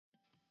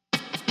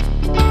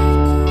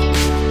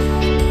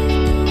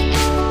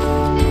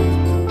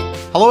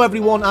Hello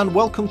everyone and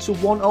welcome to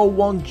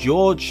 101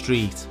 George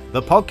Street,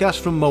 the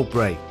podcast from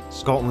Mowbray,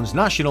 Scotland's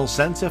National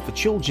Centre for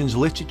Children's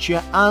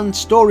Literature and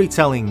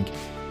Storytelling.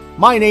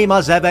 My name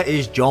as ever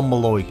is John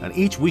Malloy, and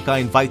each week I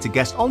invite a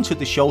guest onto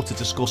the show to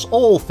discuss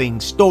all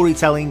things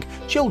storytelling,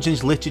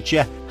 children's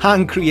literature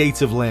and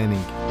creative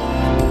learning.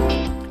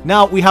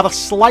 Now, we have a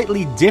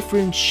slightly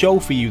different show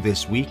for you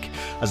this week,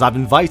 as I've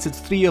invited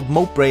three of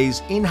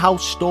Mowbray's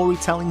in-house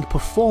storytelling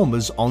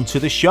performers onto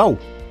the show.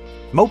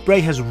 Mowbray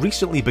has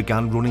recently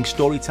begun running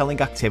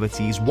storytelling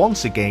activities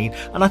once again,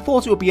 and I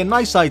thought it would be a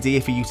nice idea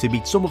for you to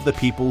meet some of the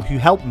people who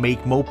helped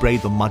make Mowbray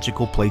the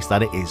magical place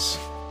that it is.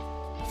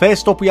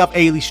 First up we have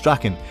Ailey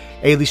Strachan.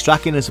 Ailey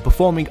Strachan is a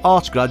performing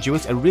arts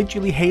graduate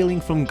originally hailing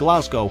from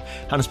Glasgow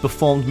and has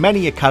performed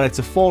many a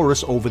character for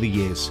us over the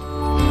years.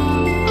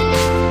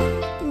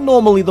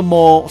 Normally the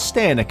more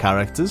sterner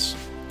characters,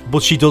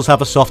 but she does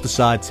have a softer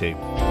side too.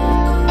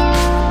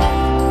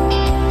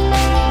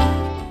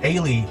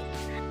 Ailey,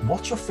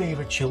 what's your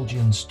favourite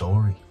children's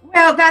story?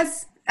 Well,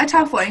 that's a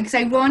tough one because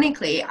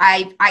ironically,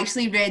 I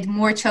actually read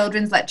more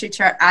children's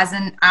literature as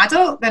an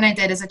adult than I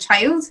did as a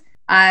child,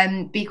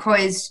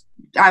 because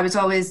I was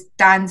always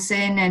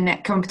dancing and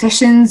at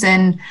competitions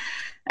and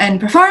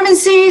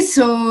performances,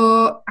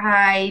 so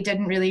I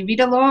didn't really read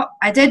a lot.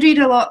 I did read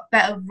a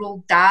bit of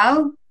Roald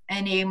Dahl,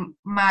 and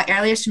my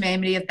earliest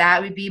memory of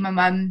that would be my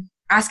mum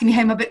asking me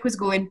how my book was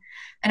going,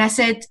 and I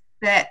said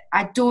that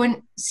I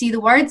don't see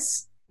the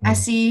words, I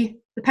see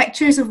the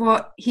pictures of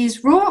what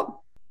he's wrote,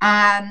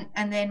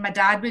 and then my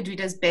dad would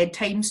read us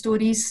bedtime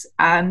stories,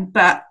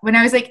 but when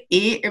I was like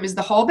 8 it was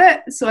The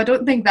Hobbit, so I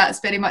don't think that's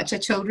very much a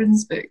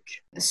children's book.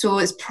 So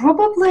it's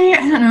probably,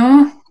 I don't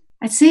know,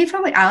 I'd say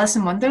probably Alice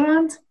in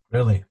Wonderland.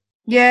 Really?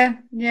 Yeah,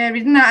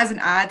 reading that as an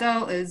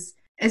adult is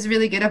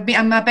really good.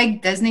 I'm a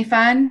big Disney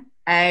fan,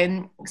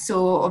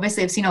 so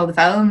obviously I've seen all the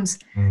films,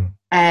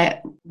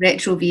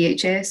 retro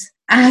VHS,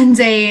 and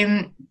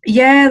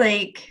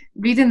like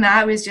reading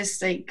that was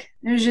just like,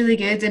 it was really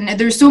good, and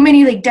there's so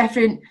many like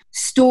different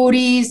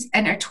stories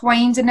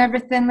intertwined and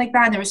everything like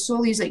that, and there was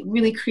so these like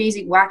really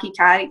crazy wacky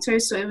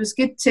characters, so it was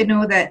good to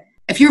know that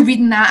if you're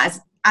reading that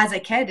as a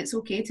kid, it's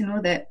okay to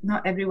know that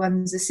not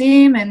everyone's the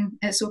same and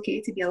it's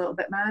okay to be a little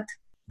bit mad.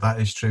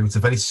 That is true. It's a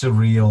very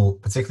surreal,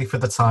 particularly for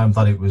the time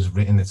that it was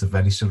written, it's a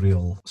very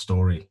surreal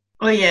story.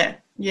 Oh yeah,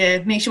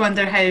 makes you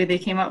wonder how they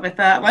came up with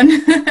that one.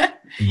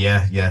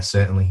 Yeah,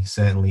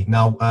 certainly.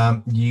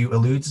 Now, you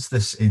alluded to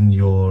this in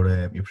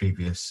your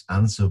previous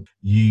answer.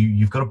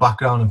 You've got a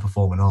background in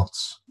performing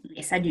arts.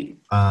 Yes, I do.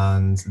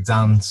 And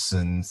dance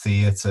and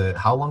theatre.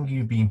 How long have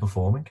you been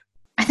performing?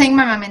 I think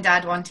my mum and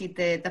dad wanted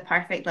the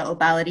perfect little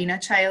ballerina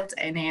child,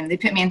 and they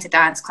put me into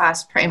dance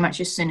class pretty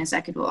much as soon as I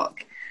could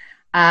walk.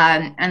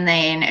 And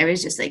then it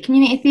was just like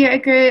community theatre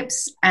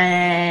groups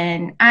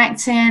and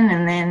acting,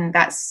 and then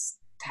that's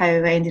how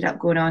I ended up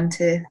going on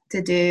to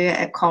do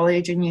at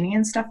college and uni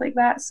and stuff like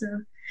that. So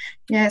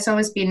yeah, it's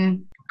always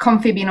been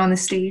comfy being on the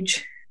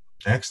stage.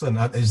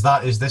 Excellent. Is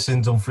this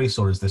in Dumfries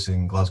or is this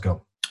in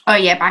Glasgow? Oh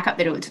yeah, back up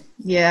the road.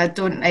 Yeah,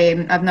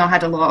 I've not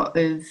had a lot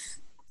of,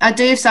 I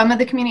do some of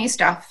the community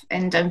stuff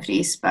in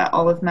Dumfries, but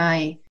all of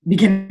my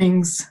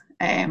beginnings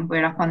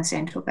were up on the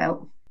Central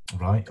Belt.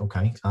 Right,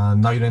 okay.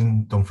 And now you're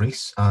in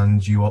Dumfries,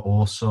 and you are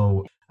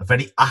also a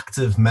very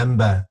active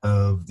member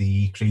of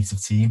the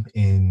creative team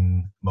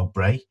in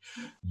Mowbray.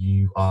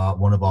 You are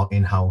one of our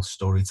in-house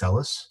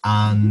storytellers,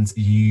 and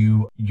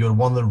you're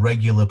one of the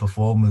regular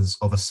performers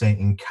of a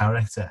certain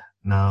character.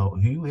 Now,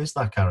 who is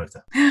that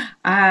character?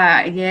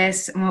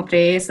 Yes,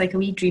 Mowbray is like a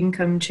wee dream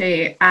come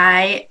true.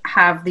 I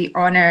have the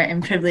honour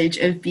and privilege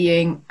of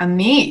being a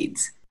maid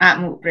at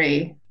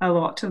Mowbray a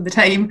lot of the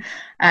time.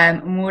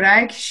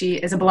 Morag, she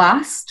is a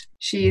blast.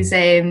 She's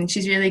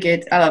really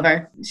good. I love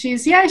her.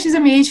 She's a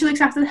maid. She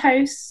looks after the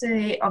house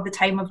of the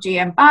time of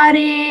J.M.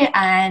 Barrie,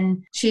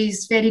 and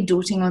she's very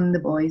doting on the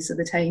boys of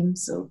the time.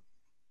 So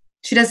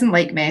she doesn't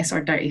like mess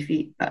or dirty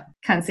feet, but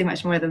can't say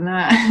much more than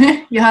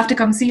that. You'll have to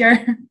come see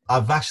her.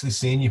 I've actually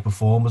seen you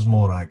perform as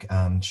Morag,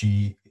 and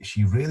she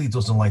really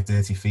doesn't like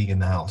dirty feet in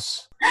the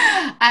house.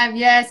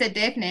 Yes,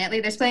 definitely.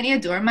 There's plenty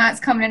of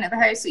doormats coming into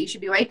the house, so you should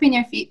be wiping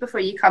your feet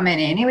before you come in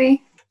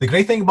anyway. The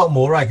great thing about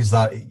Morag is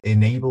that it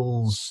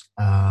enables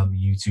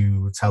you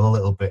to tell a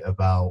little bit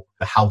about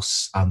the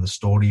house and the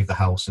story of the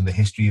house and the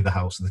history of the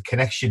house and the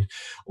connection.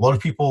 A lot of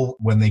people,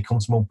 when they come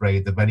to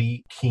Mowbray, they're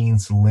very keen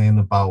to learn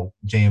about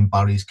J.M.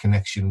 Barrie's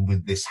connection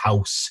with this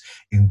house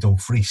in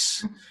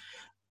Dumfries.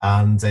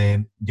 And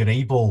you're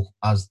able,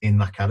 as in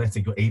that character,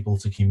 you're able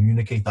to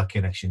communicate that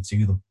connection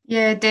to them.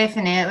 Yeah,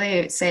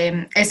 definitely.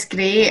 It's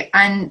great.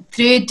 And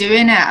through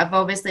doing it, I've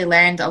obviously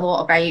learned a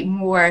lot about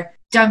more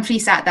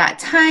Dumfries at that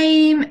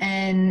time,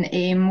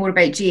 and more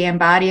about J.M.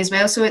 Barrie as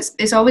well. So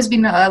it's always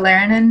been a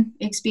learning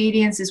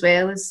experience as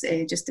well as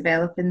just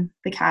developing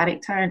the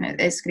character, and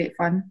it's great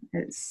fun.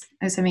 It's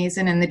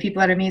amazing, and the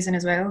people are amazing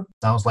as well.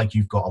 Sounds like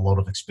you've got a lot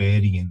of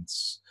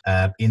experience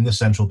in the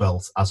Central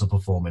Belt as a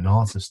performing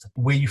artist.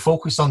 Were you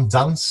focused on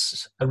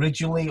dance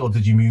originally, or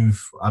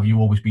have you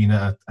always been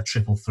a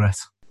triple threat?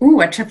 Oh,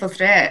 a triple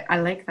threat. I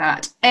like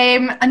that.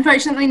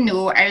 Unfortunately,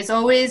 no. I was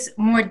always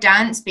more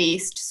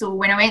dance-based. So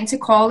when I went to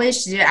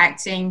college to do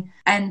acting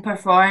and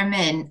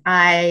performing,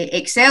 I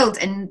excelled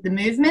in the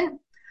movement,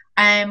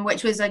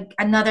 which was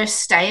another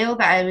style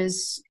that I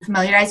was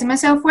familiarising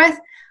myself with.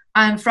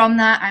 And from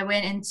that, I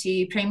went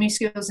into primary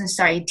schools and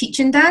started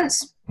teaching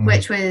dance,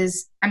 which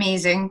was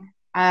amazing.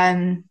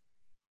 An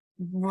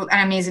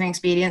amazing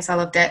experience. I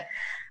loved it.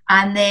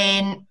 And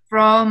then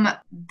from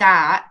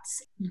that,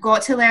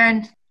 got to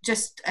learn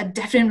just a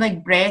different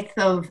like breadth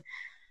of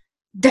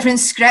different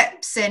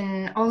scripts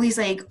and all these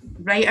like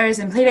writers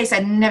and playwrights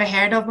I'd never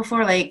heard of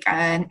before, like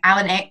Alan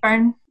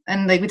Ayckbourn,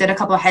 and like we did a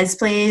couple of his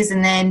plays,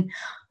 and then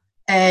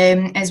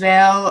as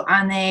well.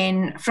 And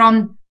then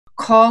from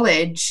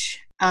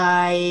college,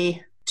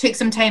 I took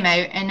some time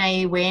out and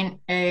I went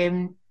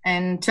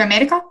to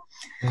America.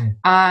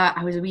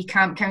 I was a wee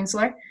camp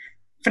counsellor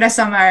for a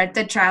summer,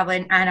 did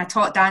travelling, and I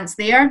taught dance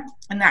there,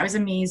 and that was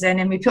amazing.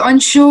 And we put on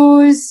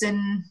shows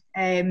and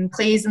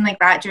plays and like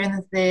that during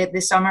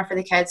the summer for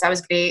the kids. That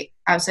was great.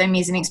 That was an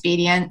amazing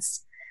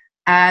experience.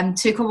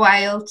 Took a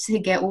while to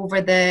get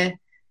over the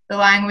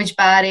language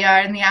barrier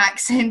and the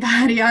accent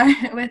barrier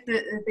with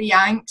the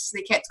Yanks.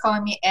 They kept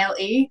calling me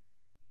LA.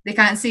 They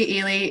can't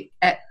say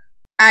LA.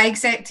 I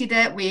accepted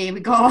it. We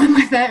got on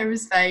with it. It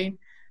was fine.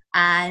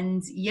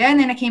 And yeah,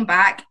 and then I came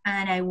back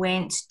and I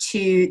went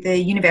to the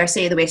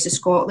University of the West of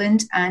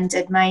Scotland and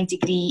did my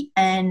degree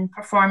in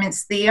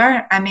performance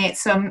there. I met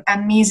some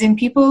amazing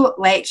people.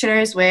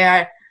 Lecturers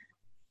were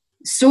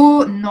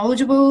so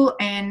knowledgeable,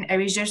 and I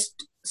was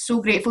just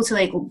so grateful to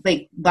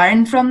like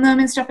learn from them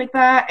and stuff like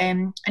that.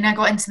 And I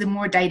got into the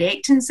more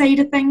directing side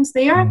of things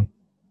there.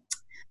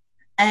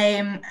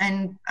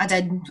 And I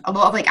did a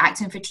lot of like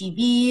acting for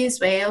TV as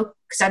well,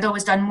 because I'd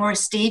always done more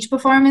stage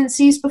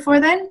performances before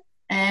then.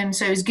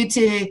 So it was good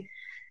to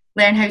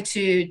learn how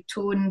to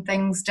tone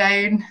things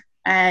down,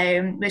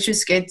 which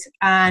was good,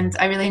 and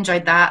I really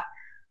enjoyed that.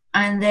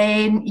 And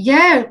then,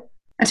 yeah,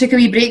 I took a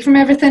wee break from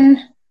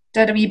everything,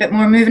 did a wee bit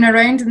more moving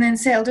around, and then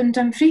settled in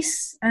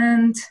Dumfries.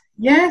 And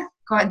yeah,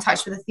 got in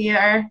touch with the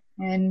theatre,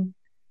 and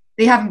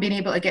they haven't been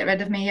able to get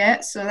rid of me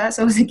yet, so that's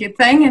always a good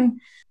thing. And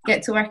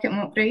get to work at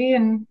Mowbray,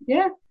 and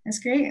yeah, it's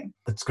great.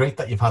 It's great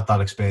that you've had that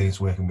experience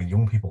working with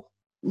young people.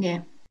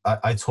 Yeah.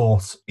 I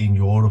taught in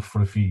Europe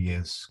for a few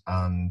years,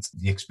 and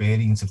the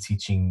experience of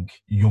teaching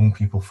young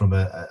people from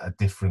a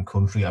different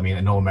country, I mean,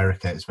 I know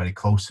America is very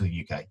close to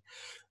the UK,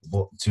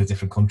 but to a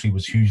different country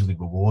was hugely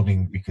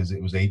rewarding, because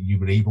you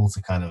were able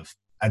to kind of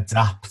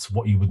adapt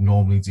what you would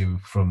normally do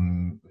for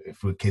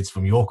kids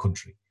from your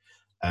country.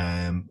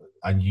 And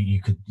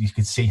you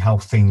could see how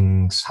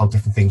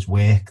different things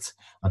worked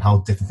and how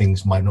different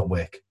things might not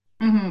work.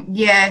 Mm-hmm.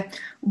 Yeah,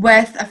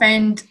 I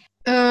found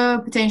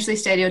potentially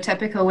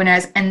stereotypical when I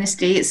was in the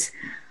States.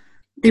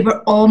 They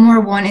were all more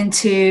wanting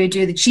to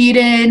do the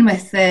cheering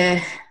with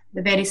the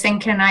very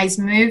synchronized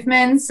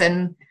movements,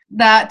 and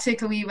that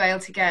took a wee while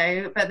to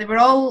get out. But they were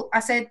all,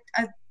 at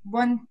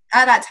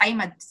that time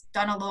I'd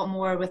done a lot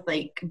more with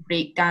like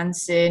break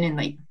dancing and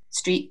like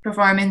street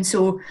performing,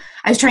 so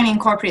I was trying to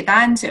incorporate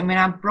that into it. And when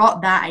I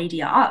brought that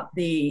idea up,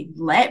 they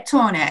leapt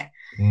on it.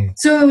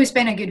 So we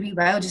spent a good wee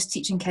while just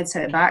teaching kids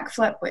how to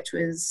backflip, which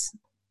was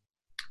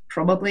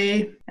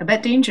probably a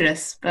bit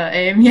dangerous, but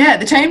yeah, at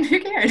the time, who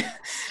cared?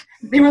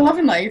 They were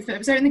loving life. It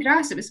was out in the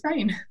grass, it was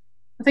fine.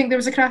 I think there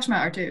was a crash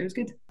mat or two, it was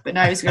good, but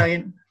now it's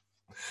brilliant.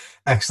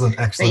 Excellent.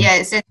 But yeah,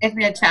 it's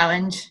definitely a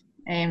challenge,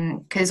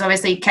 because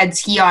obviously kids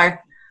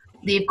here,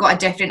 they've got a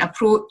different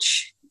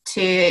approach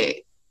to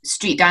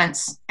street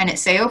dance in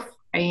itself.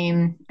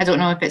 I don't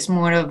know if it's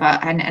more of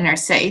an inner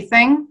city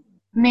thing,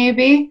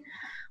 maybe,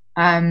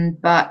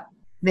 but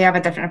they have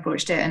a different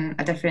approach to it and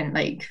a different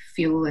like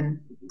feel and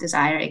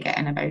desire to get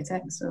in about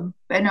it. So,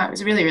 but no, it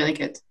was really, really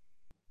good.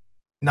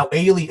 Now,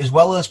 Ailey, as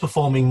well as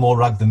performing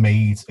Morag the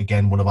Maid,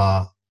 again, one of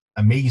our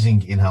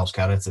amazing in-house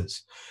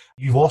characters,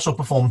 you've also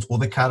performed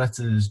other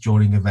characters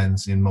during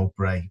events in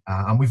Mowbray,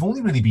 and we've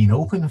only really been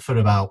open for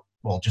about,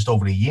 just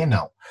over a year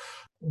now.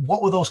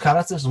 What were those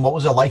characters, and what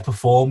was it like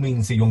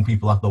performing to young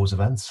people at those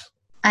events?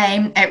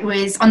 It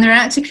was on the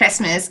run up to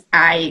Christmas.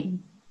 I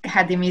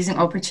had the amazing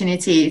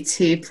opportunity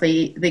to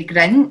play the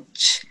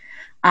Grinch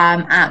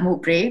at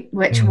Mowbray,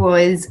 which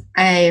was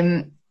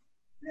I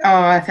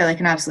felt like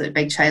an absolute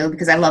big child,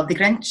 because I love the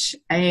Grinch.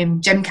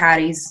 Jim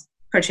Carrey's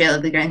portrayal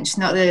of the Grinch,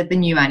 not the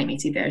new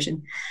animated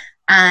version,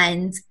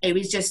 and it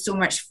was just so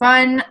much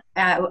fun.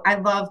 I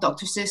love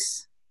Dr.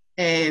 Seuss.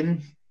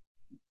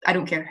 I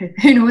don't care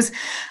who knows,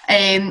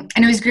 and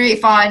it was great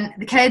fun.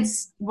 The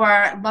kids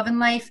were loving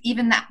life.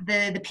 Even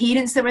the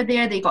parents that were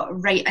there, they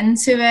got right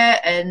into it,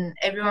 and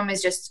everyone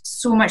was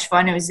just so much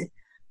fun.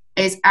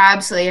 It's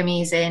absolutely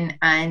amazing.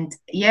 And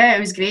yeah, it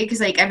was great,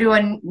 because like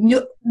everyone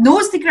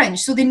knows the Grinch,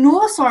 so they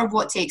know sort of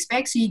what to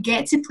expect, so you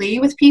get to play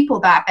with people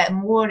that bit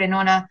more and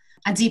on a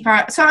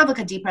deeper, sort of like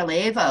a deeper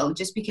level,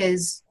 just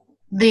because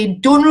they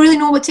don't really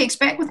know what to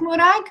expect with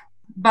Morag.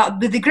 But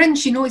with the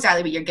Grinch, you know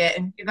exactly what you're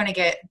getting. You're going to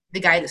get the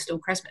guy that stole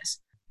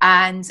Christmas.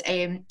 And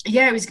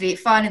yeah, it was great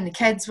fun, and the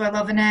kids were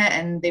loving it,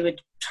 and they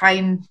would try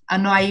and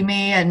annoy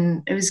me,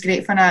 and it was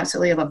great fun. I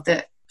absolutely loved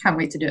it. Can't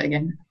wait to do it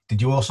again.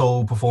 Did you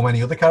also perform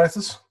any other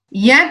characters?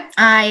 Yeah,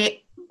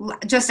 I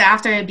just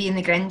after being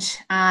the Grinch,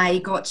 I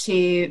got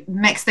to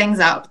mix things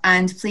up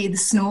and play the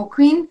Snow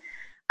Queen,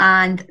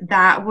 and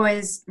that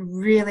was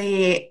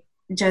really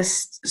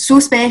just so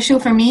special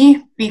for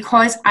me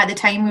because at the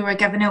time we were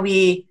giving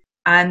away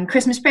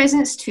Christmas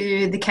presents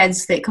to the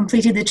kids that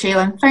completed the trail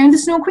and found the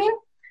Snow Queen,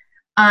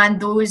 and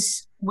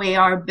those were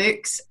our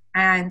books,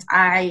 and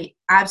I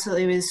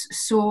absolutely was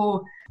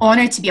so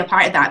honoured to be a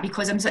part of that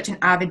because I'm such an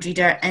avid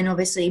reader, and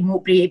obviously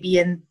Mowbray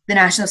being the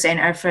National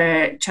Centre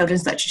for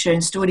Children's Literature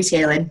and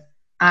Storytelling,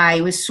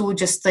 I was so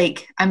just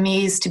like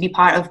amazed to be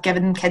part of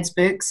giving kids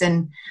books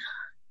and,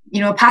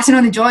 you know, passing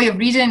on the joy of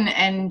reading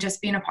and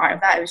just being a part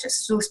of that. It was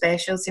just so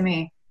special to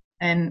me.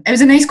 And it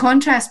was a nice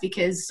contrast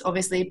because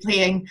obviously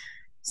playing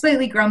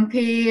slightly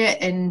grumpy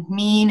and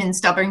mean and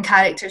stubborn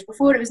characters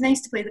before, it was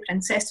nice to play the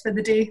princess for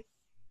the day.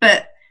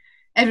 But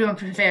everyone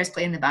prefers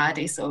playing the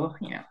baddie, so,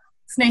 you know,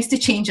 it's nice to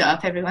change it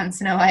up every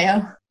once in a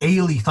while.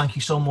 Ailey, thank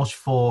you so much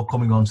for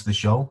coming on to the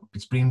show.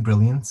 It's been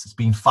brilliant. It's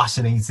been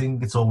fascinating.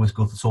 It's always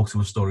good to talk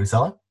to a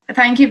storyteller.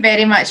 Thank you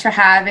very much for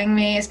having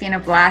me. It's been a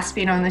blast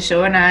being on the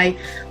show, and I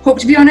hope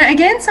to be on it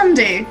again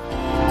someday.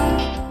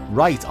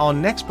 Right, our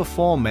next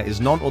performer is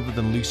none other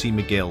than Lucy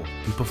McGill,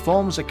 who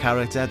performs a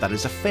character that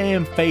is a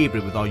firm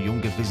favourite with our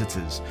younger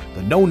visitors,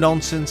 the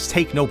no-nonsense,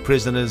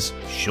 take-no-prisoners,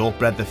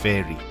 Shortbread the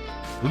Fairy.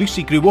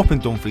 Lucy grew up in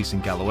Dumfries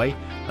and Galloway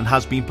and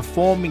has been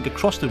performing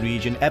across the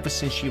region ever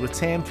since she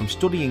returned from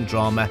studying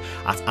drama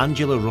at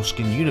Angela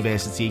Ruskin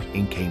University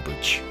in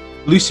Cambridge.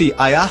 Lucy,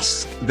 I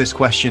ask this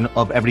question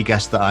of every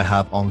guest that I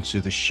have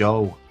onto the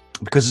show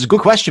because it's a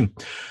good question.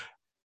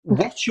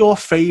 What's your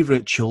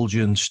favourite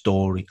children's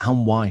story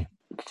and why?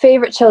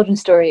 Favourite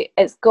children's story?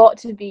 It's got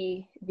to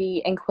be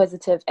The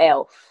Inquisitive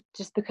Elf,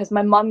 just because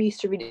my mum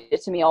used to read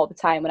it to me all the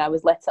time when I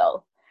was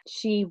little.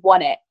 She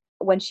won it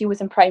when she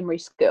was in primary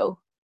school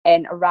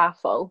in a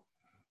raffle,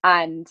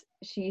 and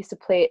she used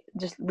to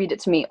just read it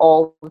to me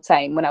all the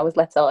time when I was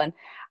little, and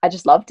I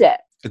just loved it.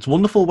 It's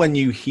wonderful when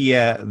you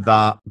hear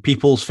that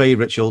people's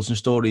favourite children's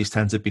stories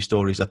tend to be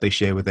stories that they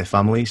share with their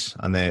families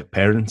and their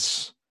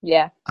parents.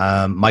 Yeah.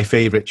 My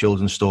favourite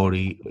children's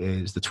story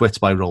is The Twits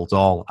by Roald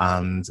Dahl,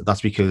 and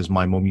that's because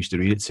my mum used to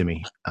read it to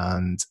me,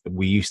 and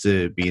we used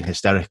to be in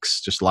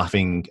hysterics just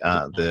laughing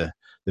at the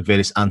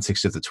various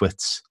antics of the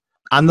Twits.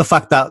 And the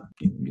fact that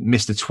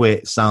Mr.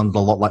 Twit sounded a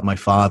lot like my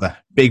father.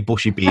 Big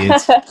bushy beard,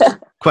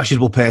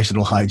 questionable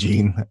personal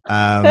hygiene.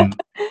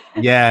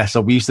 Yeah,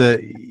 so we used to,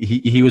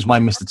 he was my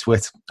Mr.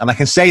 Twit. And I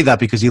can say that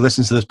because he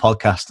listens to this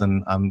podcast,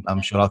 and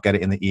I'm sure I'll get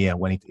it in the ear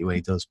when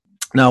he does.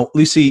 Now,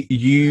 Lucy,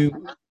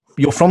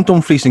 you're from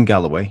Dumfries and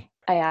Galloway.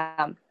 I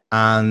am.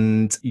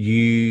 And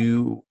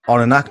you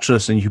are an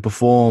actress and you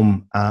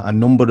perform a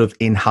number of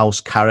in-house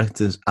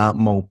characters at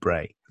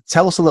Mowbray.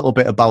 Tell us a little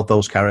bit about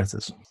those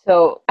characters.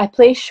 So I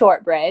play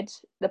Shortbread,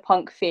 the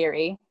punk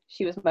fairy.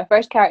 She was my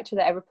first character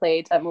that I ever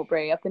played at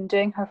Mowbray. I've been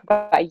doing her for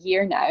about a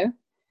year now,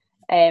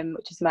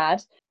 which is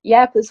mad.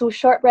 Yeah, but so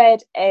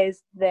Shortbread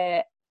is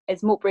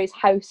Mowbray's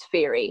house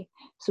fairy.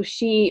 So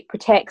she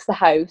protects the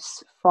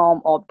house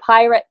from all the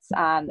pirates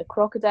and the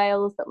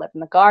crocodiles that live in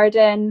the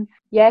garden.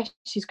 Yeah,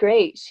 she's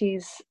great.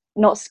 She's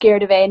not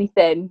scared of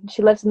anything.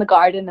 She lives in the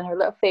garden in her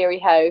little fairy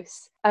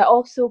house. I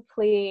also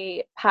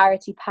play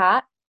Parity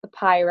Pat, the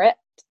pirate,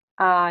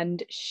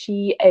 and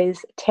she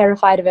is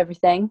terrified of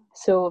everything,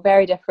 so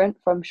very different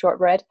from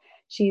Shortbread.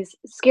 She's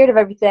scared of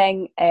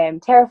everything,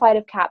 terrified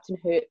of Captain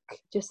Hook,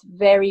 just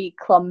very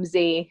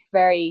clumsy,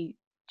 very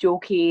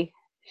jokey.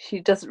 She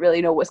doesn't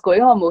really know what's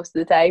going on most of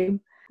the time.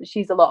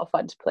 She's a lot of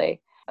fun to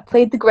play. I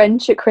played the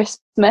Grinch at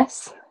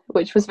Christmas,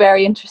 which was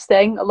very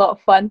interesting, a lot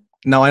of fun.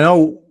 Now, I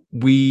know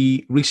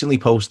we recently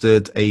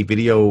posted a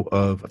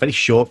very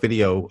short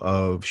video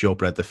of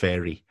Shortbread the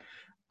Fairy,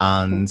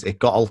 and it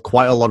got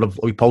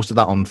we posted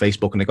that on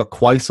Facebook, and it got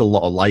quite a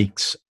lot of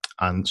likes.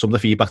 And some of the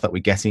feedback that we're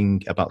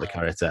getting about the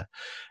character,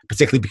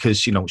 particularly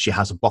because, you know, she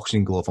has a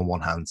boxing glove on one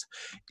hand,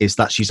 is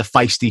that she's a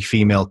feisty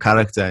female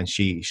character and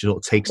she sort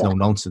of takes no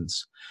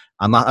nonsense.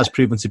 And that has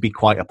proven to be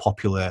quite a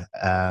popular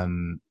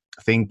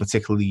thing,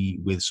 particularly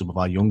with some of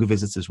our younger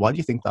visitors. Why do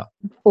you think that?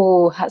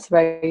 Oh, that's a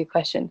very good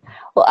question.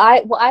 Well,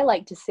 what I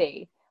like to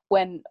say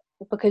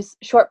because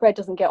Shortbread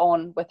doesn't get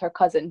on with her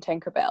cousin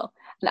Tinkerbell,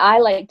 and I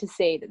like to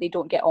say that they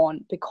don't get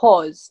on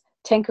because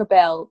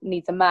Tinkerbell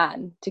needs a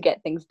man to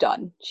get things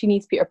done. She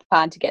needs Peter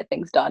Pan to get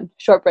things done.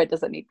 Shortbread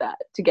doesn't need that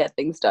to get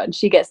things done.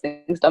 She gets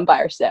things done by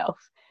herself.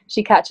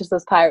 She catches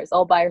those pirates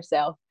all by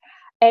herself.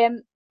 I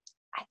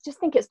just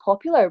think it's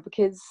popular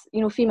because,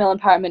 you know, female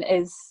empowerment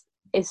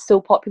is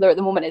so popular at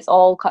the moment.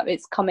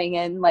 It's coming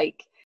in,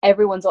 like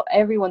everyone's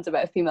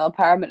about female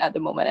empowerment at the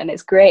moment, and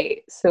it's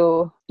great.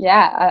 So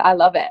yeah, I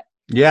love it.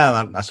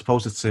 Yeah, I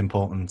suppose it's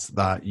important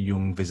that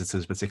young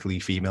visitors, particularly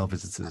female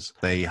visitors,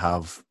 they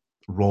have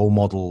role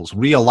models,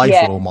 real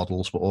life role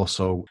models, but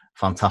also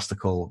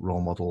fantastical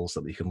role models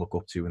that they can look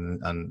up to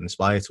and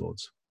inspire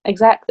towards.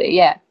 Exactly,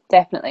 yeah,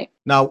 definitely.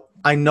 Now,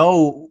 I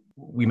know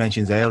we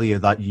mentioned earlier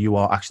that you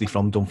are actually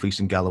from Dumfries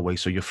and Galloway,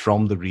 so you're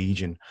from the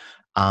region.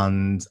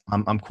 And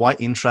I'm quite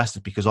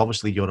interested because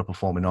obviously you're a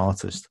performing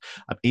artist.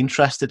 I'm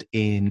interested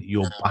in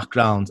your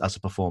background as a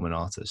performing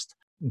artist.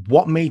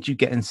 What made you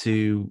get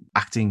into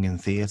acting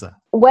and theatre?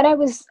 When I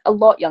was a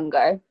lot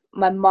younger,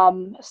 my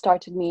mum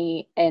started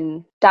me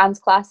in dance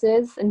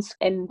classes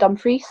in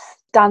Dumfries,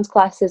 dance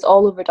classes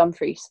all over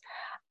Dumfries.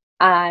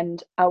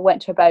 And I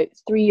went to about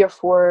 3 or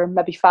 4,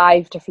 maybe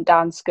 5 different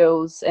dance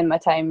schools in my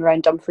time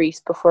around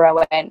Dumfries before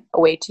I went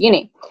away to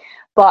uni.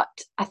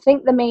 But I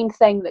think the main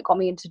thing that got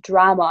me into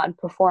drama and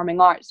performing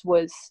arts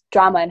was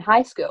drama in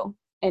high school,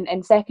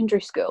 in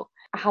secondary school.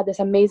 I had this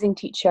amazing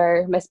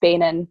teacher, Miss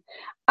Bainan,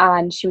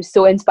 and she was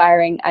so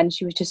inspiring and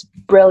she was just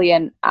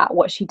brilliant at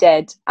what she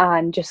did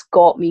and just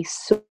got me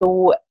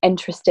so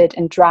interested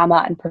in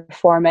drama and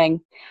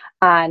performing.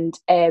 And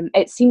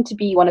it seemed to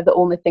be one of the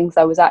only things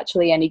I was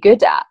actually any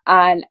good at,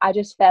 and I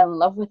just fell in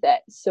love with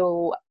it.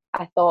 So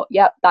I thought,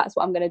 yep, that's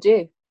what I'm going to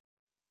do.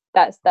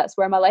 That's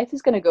where my life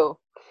is going to go.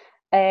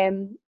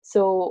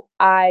 So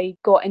I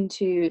got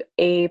into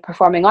a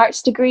performing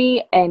arts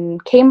degree in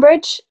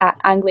Cambridge at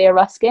Anglia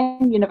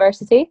Ruskin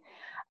University.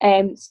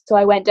 So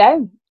I went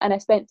down and I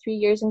spent 3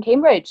 years in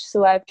Cambridge.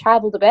 So I've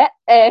travelled a bit,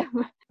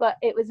 but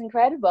it was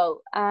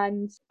incredible.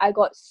 And I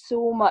got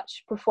so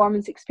much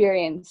performance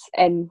experience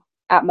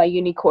at my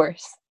uni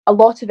course. A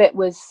lot of it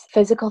was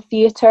physical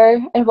theatre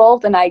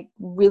involved, and I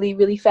really,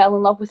 really fell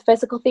in love with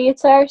physical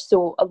theatre.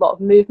 So a lot of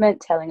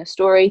movement, telling a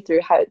story through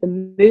how the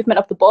movement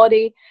of the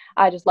body.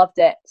 I just loved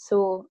it.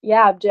 So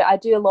yeah, I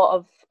do a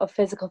lot of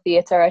physical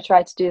theatre. I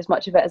try to do as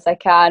much of it as I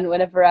can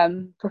whenever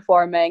I'm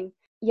performing.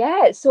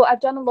 Yeah, so I've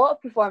done a lot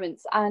of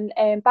performance, and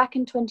back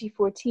in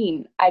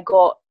 2014, I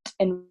got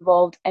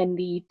involved in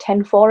the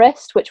Tin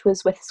Forest, which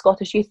was with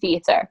Scottish Youth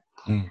Theatre.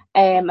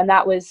 And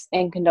that was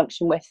in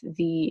conjunction with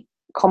the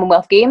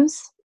Commonwealth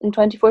Games in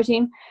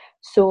 2014.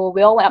 So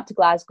we all went up to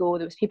Glasgow.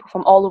 There was people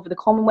from all over the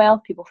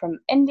Commonwealth, people from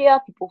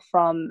India, people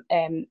from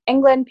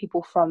England,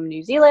 people from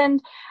New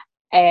Zealand,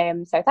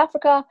 South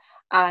Africa,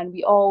 and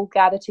we all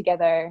gathered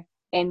together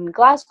in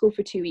Glasgow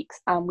for 2 weeks,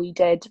 and we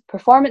did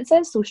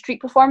performances, so street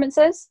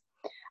performances,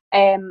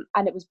 and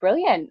it was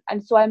brilliant.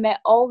 And so I met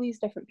all these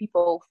different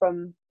people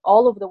from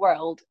all over the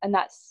world, and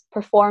that's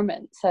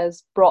performance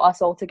has brought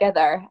us all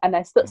together, and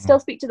I still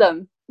speak to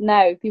them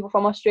now, people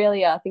from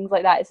Australia, things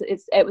like that.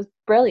 It was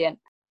brilliant.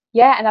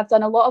 Yeah, and I've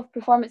done a lot of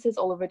performances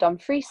all over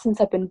Dumfries since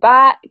I've been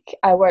back.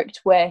 I worked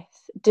with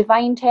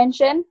Divine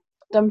Tension,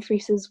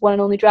 Dumfries' one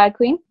and only drag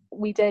queen.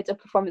 We did a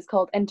performance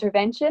called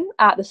Intervention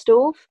at the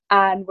Stove,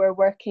 and we're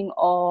working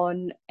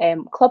on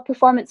club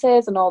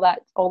performances and all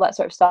that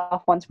sort of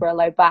stuff once we're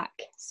allowed back.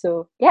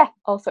 So yeah,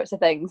 all sorts of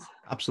things.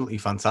 Absolutely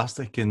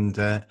fantastic. And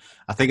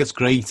I think it's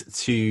great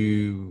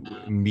to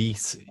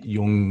meet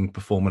young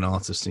performing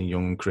artists and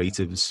young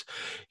creatives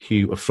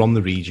who are from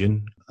the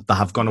region, that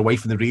have gone away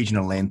from the region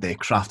and learned their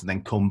craft and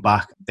then come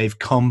back. They've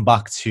come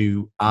back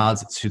to add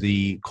to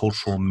the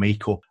cultural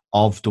makeup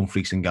of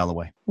Dumfries and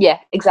Galloway. Yeah,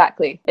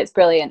 exactly. It's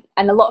brilliant.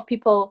 And a lot of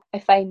people, I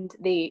find,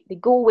 they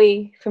go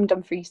away from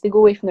Dumfries, they go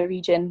away from the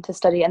region to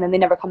study, and then they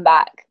never come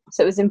back.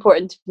 So it was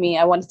important to me.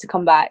 I wanted to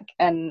come back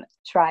and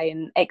try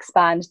and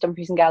expand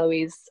Dumfries and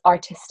Galloway's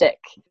artistic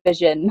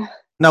vision.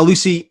 Now,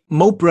 Lucy,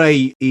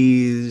 Mowbray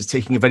is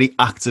taking a very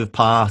active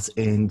part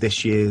in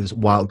this year's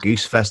Wild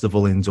Goose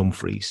Festival in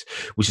Dumfries,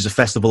 which is a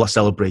festival that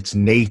celebrates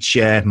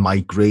nature,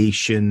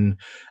 migration,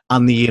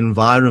 and the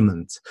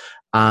environment.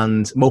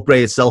 And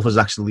Mowbray itself is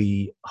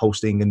actually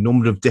hosting a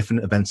number of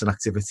different events and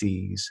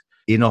activities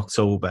in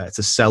October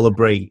to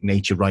celebrate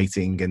nature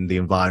writing and the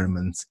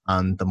environment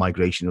and the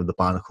migration of the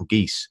barnacle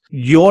geese.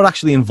 You're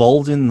actually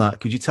involved in that.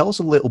 Could you tell us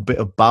a little bit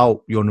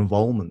about your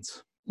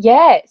involvement?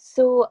 Yeah,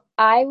 so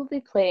I will be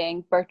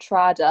playing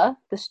Bertrada,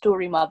 the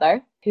story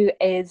mother, who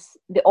is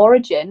the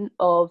origin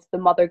of the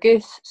Mother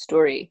Goose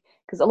story.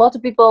 Because a lot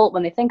of people,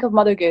 when they think of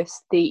Mother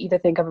Goose, they either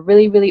think of a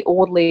really, really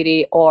old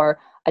lady or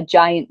a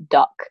giant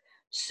duck.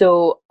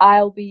 So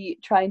I'll be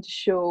trying to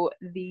show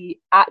the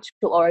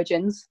actual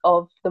origins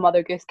of the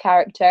Mother Goose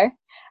character,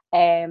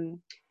 telling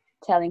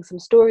some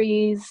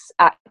stories,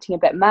 acting a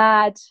bit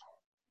mad.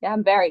 Yeah,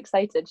 I'm very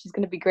excited. She's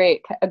going to be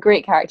great, a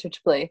great character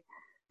to play.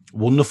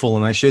 Wonderful.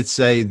 And I should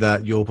say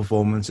that your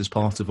performance is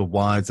part of a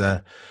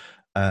wider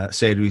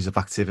series of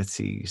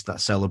activities that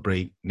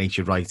celebrate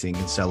nature writing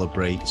and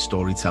celebrate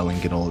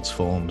storytelling in all its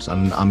forms.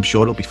 And I'm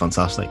sure it'll be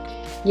fantastic.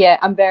 Yeah,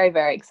 I'm very,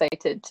 very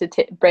excited to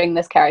bring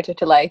this character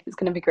to life. It's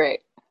going to be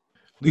great.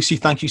 Lucy,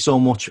 thank you so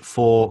much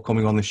for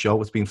coming on the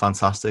show. It's been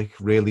fantastic,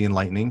 really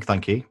enlightening.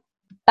 Thank you.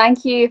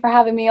 Thank you for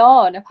having me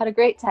on. I've had a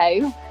great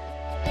time.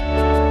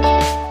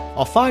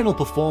 Our final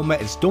performer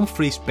is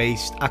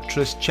Dumfries-based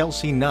actress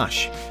Chelsea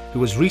Nash,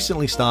 who has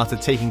recently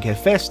started taking her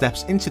first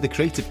steps into the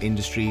creative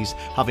industries,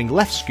 having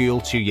left school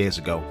 2 years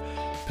ago.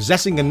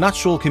 Possessing a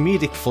natural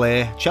comedic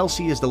flair,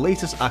 Chelsea is the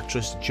latest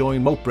actress to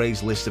join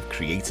Mowbray's list of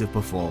creative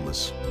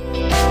performers.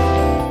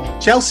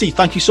 Chelsea,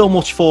 thank you so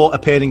much for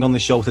appearing on the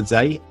show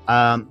today.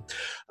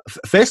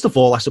 First of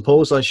all, I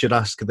suppose I should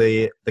ask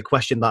the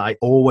question that I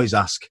always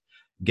ask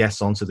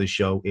guests onto the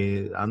show,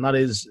 and that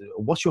is,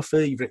 what's your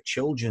favourite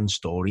children's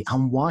story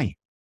and why?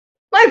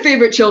 My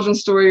favourite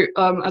children's story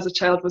as a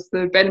child was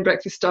The Bed and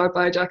Breakfast Star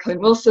by Jacqueline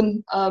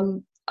Wilson.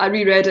 I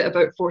reread it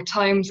about 4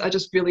 times. I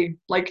just really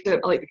liked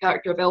it. I liked the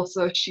character of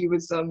Elsa. She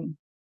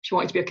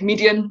wanted to be a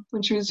comedian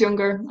when she was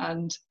younger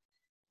and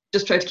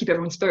just tried to keep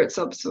everyone's spirits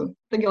up. So I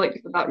think I liked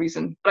it for that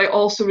reason. But I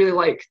also really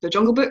like The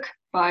Jungle Book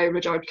by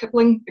Rudyard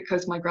Kipling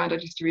because my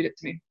granddad used to read it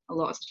to me a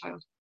lot as a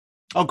child.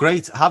 Oh,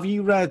 great. Have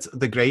you read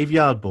The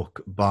Graveyard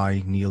Book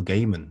by Neil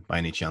Gaiman by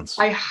any chance?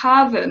 I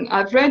haven't.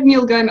 I've read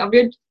Neil Gaiman. I've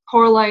read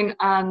Coraline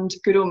and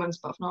Good Omens,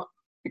 but I've not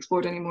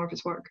explored any more of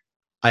his work.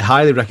 I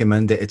highly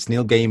recommend it. It's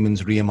Neil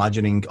Gaiman's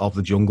reimagining of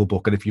The Jungle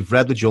Book. And if you've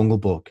read The Jungle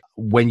Book,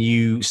 when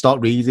you start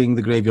reading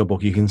The Graveyard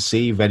Book, you can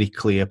see very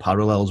clear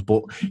parallels,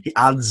 but he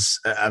adds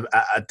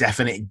a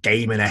definite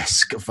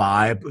Gaiman-esque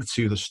vibe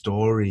to the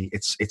story.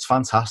 It's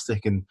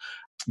fantastic. And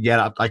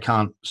yeah, I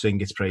can't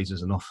sing its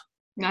praises enough.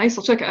 Nice,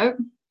 I'll check it out.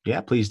 Yeah,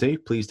 please do.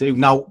 Please do.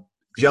 Now,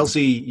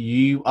 Chelsea,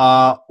 you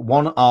are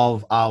one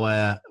of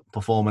our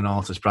performing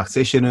artist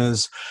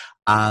practitioners,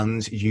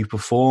 and you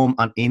perform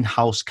an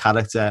in-house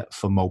character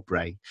for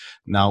Mowbray.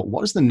 Now,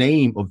 what is the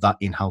name of that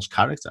in-house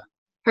character?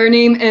 Her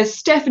name is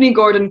Stephanie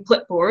Gordon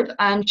Clipboard,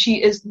 and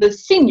she is the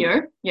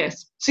senior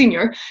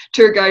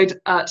tour guide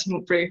at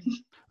Mowbray.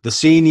 The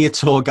senior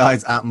tour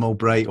guide at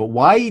Mowbray.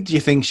 Why do you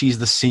think she's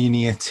the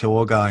senior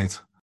tour guide?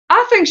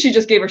 I think she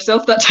just gave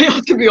herself that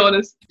title, to be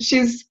honest.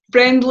 She's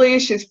friendly,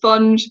 she's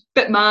fun, she's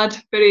a bit mad,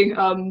 very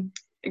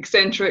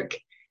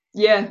eccentric.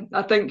 Yeah,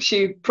 I think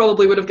she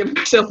probably would have given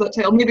herself that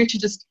title. Maybe she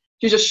just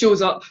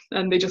shows up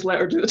and they just let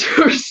her do the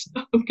tours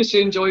because she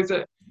enjoys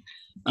it.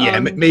 Yeah,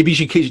 maybe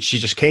she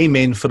just came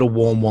in for a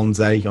warm one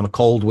day on a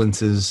cold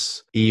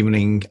winter's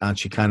evening and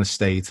she kind of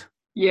stayed.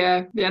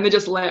 Yeah, and they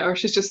just let her.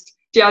 She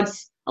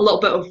adds a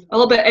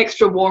little bit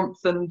extra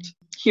warmth and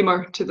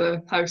humour to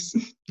the house.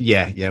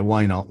 Yeah,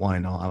 why not?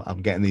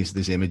 I'm getting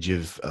this image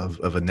of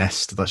a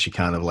nest that she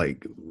kind of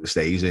like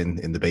stays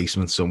in the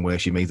basement somewhere.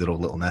 She made her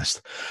own little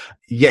nest.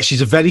 Yeah,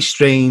 she's a very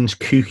strange,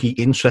 kooky,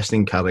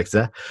 interesting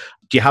character.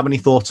 Do you have any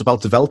thoughts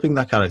about developing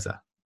that character?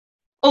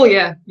 Oh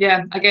yeah.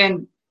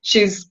 Again,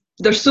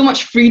 there's so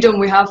much freedom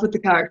we have with the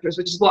characters,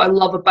 which is what I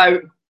love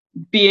about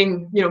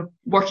being,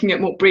 working at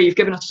Mowbray. You've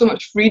given us so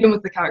much freedom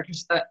with the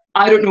characters that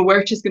I don't know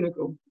where she's going to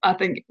go. I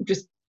think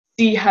just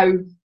see how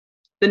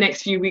the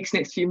next few weeks,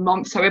 next few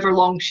months, however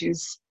long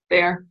she's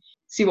there,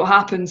 see what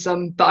happens.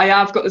 But I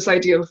have got this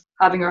idea of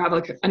having her have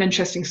like an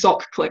interesting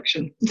sock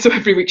collection. So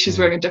every week she's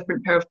wearing a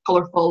different pair of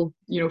colourful,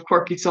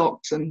 quirky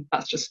socks, and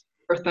that's just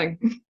her thing.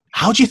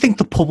 How do you think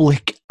the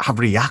public have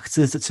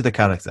reacted to the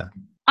character?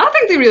 I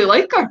think they really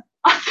like her.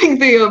 I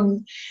think they,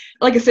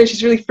 like I said,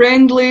 she's really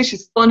friendly,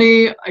 she's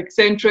funny,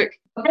 eccentric,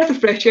 a breath of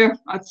fresh air,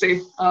 I'd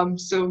say.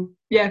 So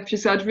yeah,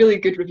 she's had really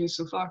good reviews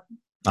so far.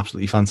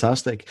 Absolutely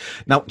fantastic.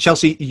 Now,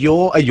 Chelsea,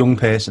 you're a young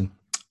person,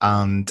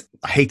 and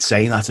I hate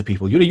saying that to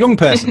people. You're a young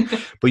person,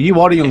 but you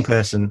are a young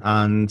person,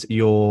 and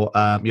you're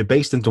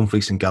based in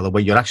Dumfries and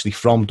Galloway. You're actually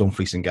from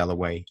Dumfries and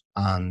Galloway,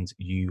 and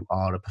you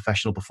are a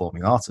professional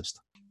performing artist.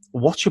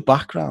 What's your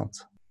background?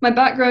 My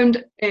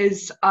background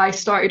is I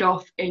started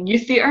off in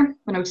youth theatre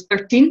when I was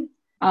 13.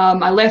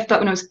 I left that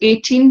when I was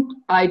 18.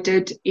 I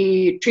did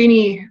a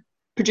trainee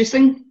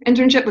producing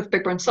internship with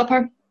Big Burn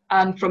Supper.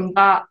 And from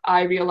that,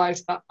 I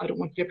realised that I don't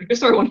want to be a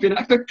producer, I want to be an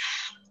actor.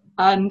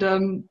 And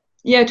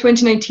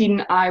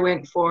 2019, I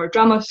went for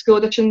drama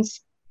school auditions,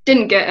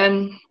 didn't get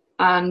in.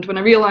 And when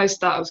I realised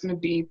that I was going to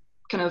be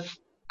kind of,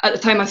 at the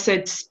time I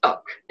said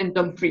stuck in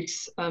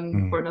Dumfries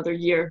for another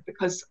year,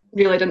 because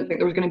really I didn't think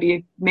there was going to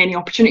be many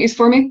opportunities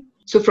for me.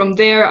 So from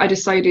there, I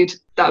decided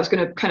that I was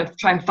going to kind of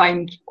try and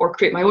find or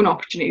create my own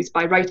opportunities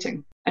by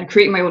writing and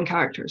creating my own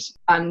characters.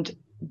 And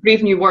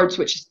Brave New Words,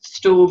 which is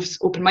Stove's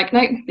open mic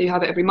night, they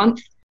have it every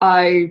month.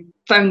 I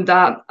found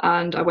that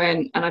and I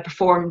went and I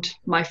performed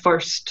my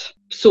first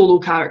solo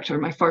character,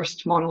 my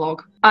first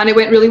monologue, and it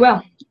went really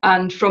well.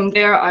 And from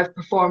there, I've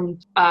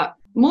performed at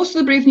most of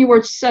the Brave New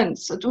Words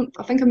since. I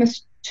think I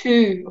missed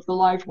 2 of the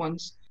live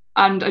ones.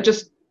 And I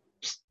just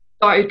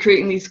started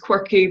creating these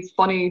quirky,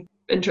 funny,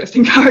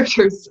 interesting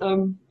characters. I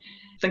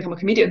think I'm a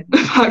comedian,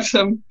 in fact,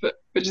 but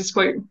which is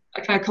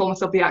I kind of call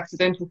myself the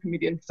accidental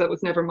comedian, because that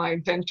was never my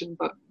intention,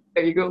 but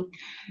there you go.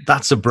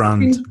 That's a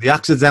brand, the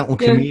accidental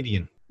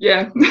comedian.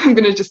 Yeah,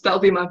 that'll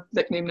be my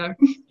nickname now.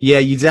 Yeah,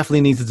 you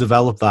definitely need to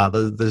develop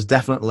that. There's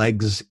definite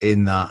legs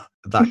in that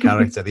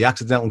character, the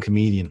accidental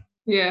comedian.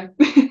 Yeah.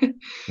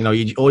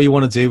 All you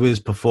want to do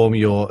is perform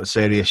your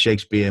serious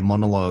Shakespeare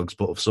monologues,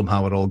 but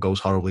somehow it all goes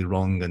horribly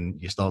wrong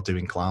and you start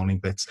doing clowning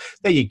bits.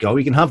 There you go,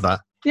 you can have that.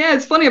 Yeah,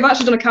 it's funny, I've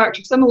actually done a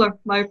character similar.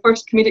 My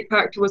first comedic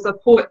character was a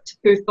poet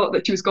who thought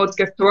that she was God's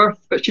gift to earth,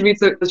 but she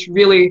reads out this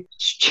really,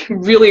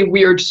 really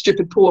weird,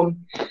 stupid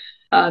poem.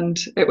 And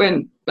it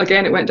went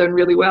down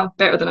really well,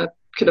 better than I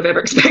could have ever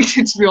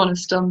expected, to be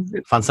honest.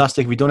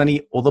 Fantastic. Have you done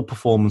any other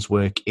performance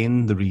work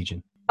in the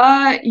region?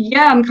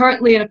 Yeah, I'm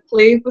currently in a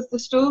play with the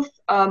Stove,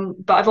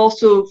 but I've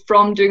also,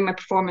 from doing my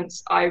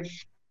performance, I've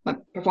my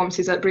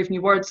performances at Brave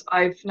New Words,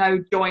 I've now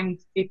joined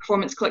the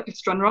performance collective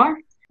Stranraer,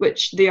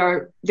 which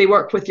they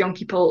work with young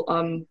people,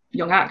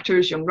 young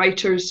actors, young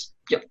writers,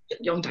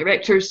 young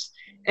directors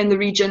in the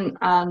region,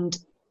 and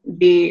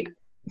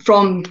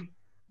from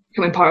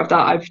becoming part of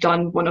that, I've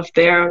done one of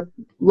their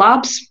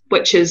labs,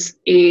 which is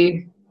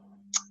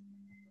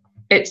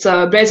it's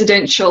a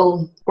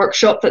residential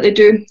workshop that they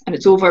do, and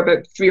it's over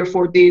about 3 or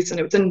 4 days, and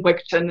it was in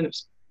Wigton, and it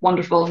was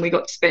wonderful, and we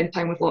got to spend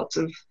time with lots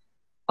of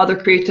other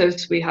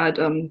creatives. We had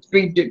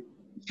 3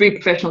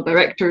 professional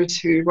directors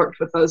who worked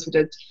with us. We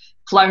did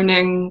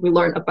clowning, we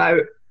learned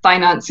about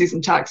finances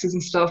and taxes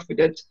and stuff, we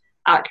did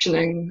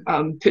actioning,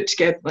 put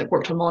together,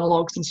 worked on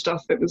monologues and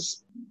stuff. It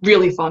was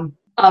really fun.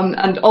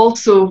 And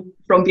also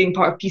from being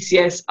part of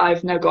PCS,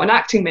 I've now got an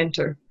acting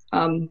mentor,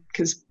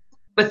 because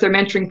with their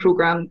mentoring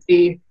program,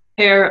 they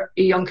pair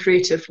a young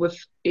creative with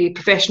a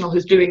professional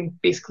who's doing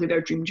basically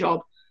their dream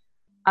job.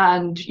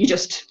 And you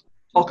just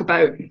talk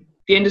about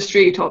the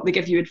industry, they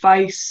give you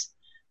advice,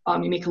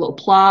 you make a little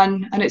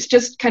plan, and it's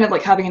just kind of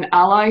like having an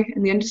ally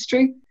in the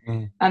industry.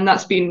 And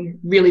that's been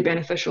really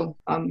beneficial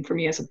for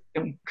me as a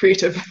young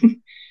creative.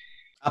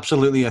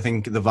 Absolutely. I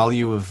think the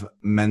value of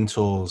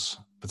mentors,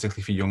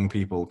 particularly for young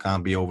people,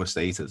 can't be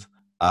overstated.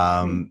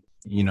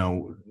 You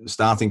know,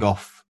 starting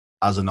off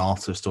as an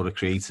artist or a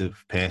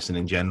creative person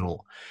in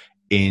general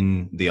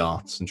in the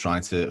arts and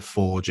trying to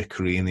forge a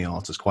career in the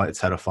arts is quite a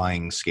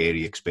terrifying,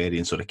 scary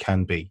experience, or it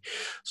can be.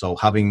 So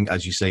having,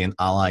 as you say, an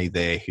ally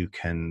there who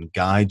can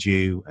guide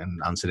you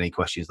and answer any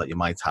questions that you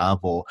might have,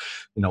 or,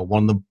 you know,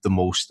 one of the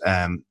most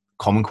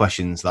common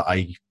questions that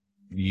I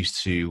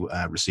used to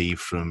receive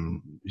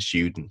from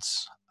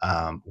students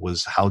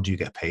was, how do you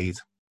get paid?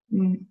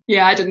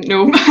 Yeah, I didn't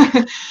know.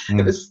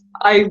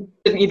 I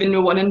didn't even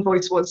know what an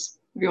invoice was,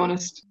 to be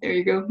honest. There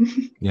you go.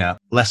 Yeah.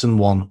 Lesson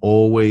 1,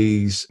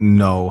 always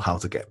know how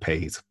to get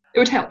paid. It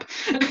would help.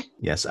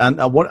 Yes. And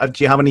what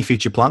do you have any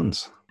future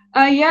plans?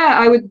 Yeah,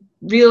 I would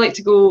really like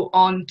to go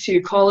on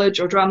to college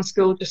or drama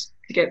school just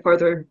to get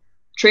further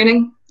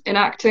training in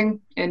acting,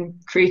 in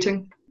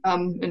creating,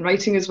 in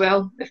writing as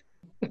well,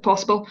 if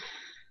possible.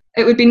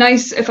 It would be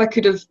nice if I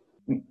could have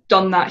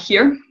done that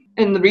here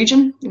in the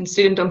region and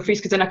stayed in Dumfries,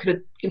 because then I could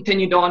have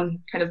continued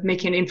on kind of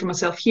making a name for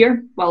myself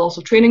here while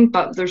also training.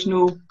 But there's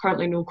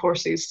currently no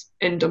courses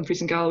in Dumfries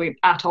and Galloway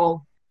at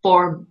all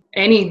for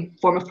any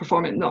form of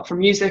performance, not for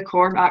music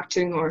or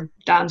acting or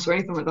dance or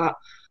anything like that,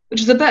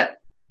 which is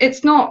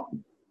it's not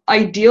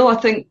ideal. I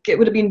think it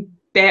would have been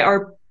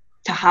better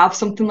to have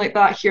something like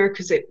that here,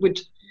 because it would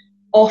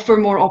offer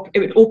it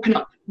would open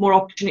up more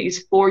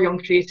opportunities for young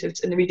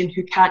creatives in the region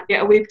who can't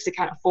get away because they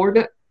can't afford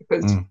it,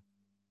 because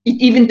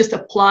even just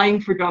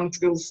applying for drama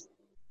schools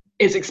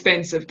is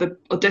expensive. The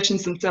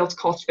auditions themselves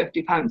cost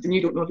 £50 and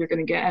you don't know if you're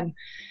going to get in.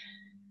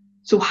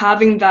 So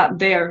having that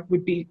there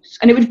would be,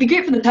 and it would be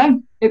great for the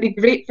town. It'd be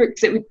great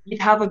because you'd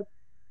have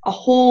a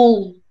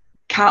whole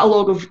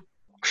catalogue of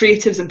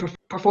creatives and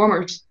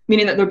performers,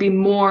 meaning that there'd be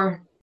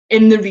more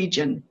in the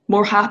region,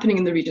 more happening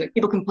in the region. Like,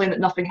 people complain that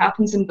nothing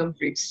happens in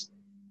Dumfries,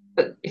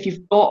 but if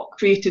you've got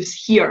creatives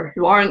here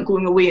who aren't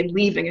going away and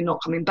leaving and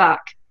not coming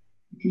back,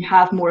 you can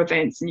have more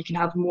events and you can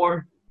have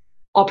more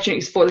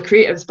opportunities for the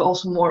creatives, but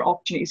also more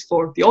opportunities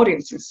for the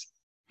audiences.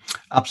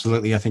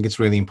 Absolutely. I think it's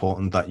really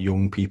important that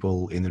young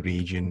people in the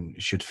region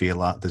should feel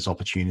that there's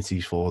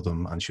opportunities for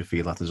them and should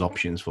feel that there's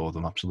options for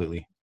them.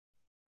 Absolutely.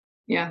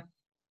 Yeah.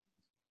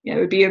 It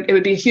would be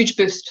a huge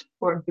boost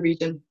for the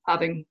region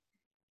having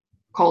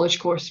a college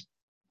course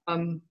for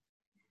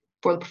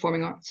the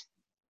performing arts.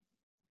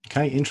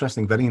 Okay,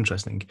 interesting. Very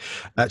interesting.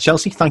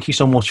 Chelsea, thank you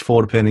so much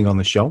for appearing on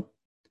the show.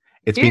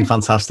 It's been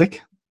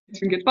fantastic.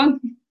 It's been good fun.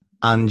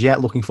 And yeah,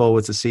 looking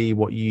forward to see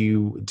what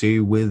you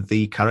do with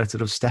the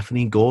character of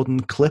Stephanie Gordon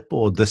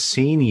Clipboard, the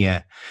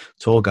senior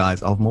tour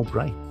guide of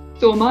Mowbray.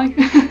 So am I.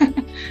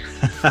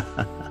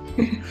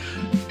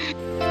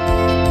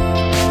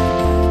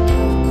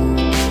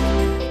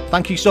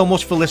 Thank you so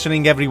much for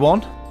listening,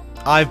 everyone.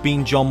 I've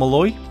been John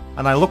Malloy,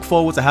 and I look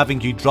forward to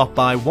having you drop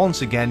by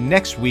once again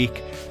next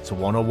week to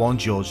 101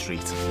 George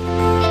Street.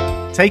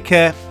 Take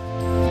care.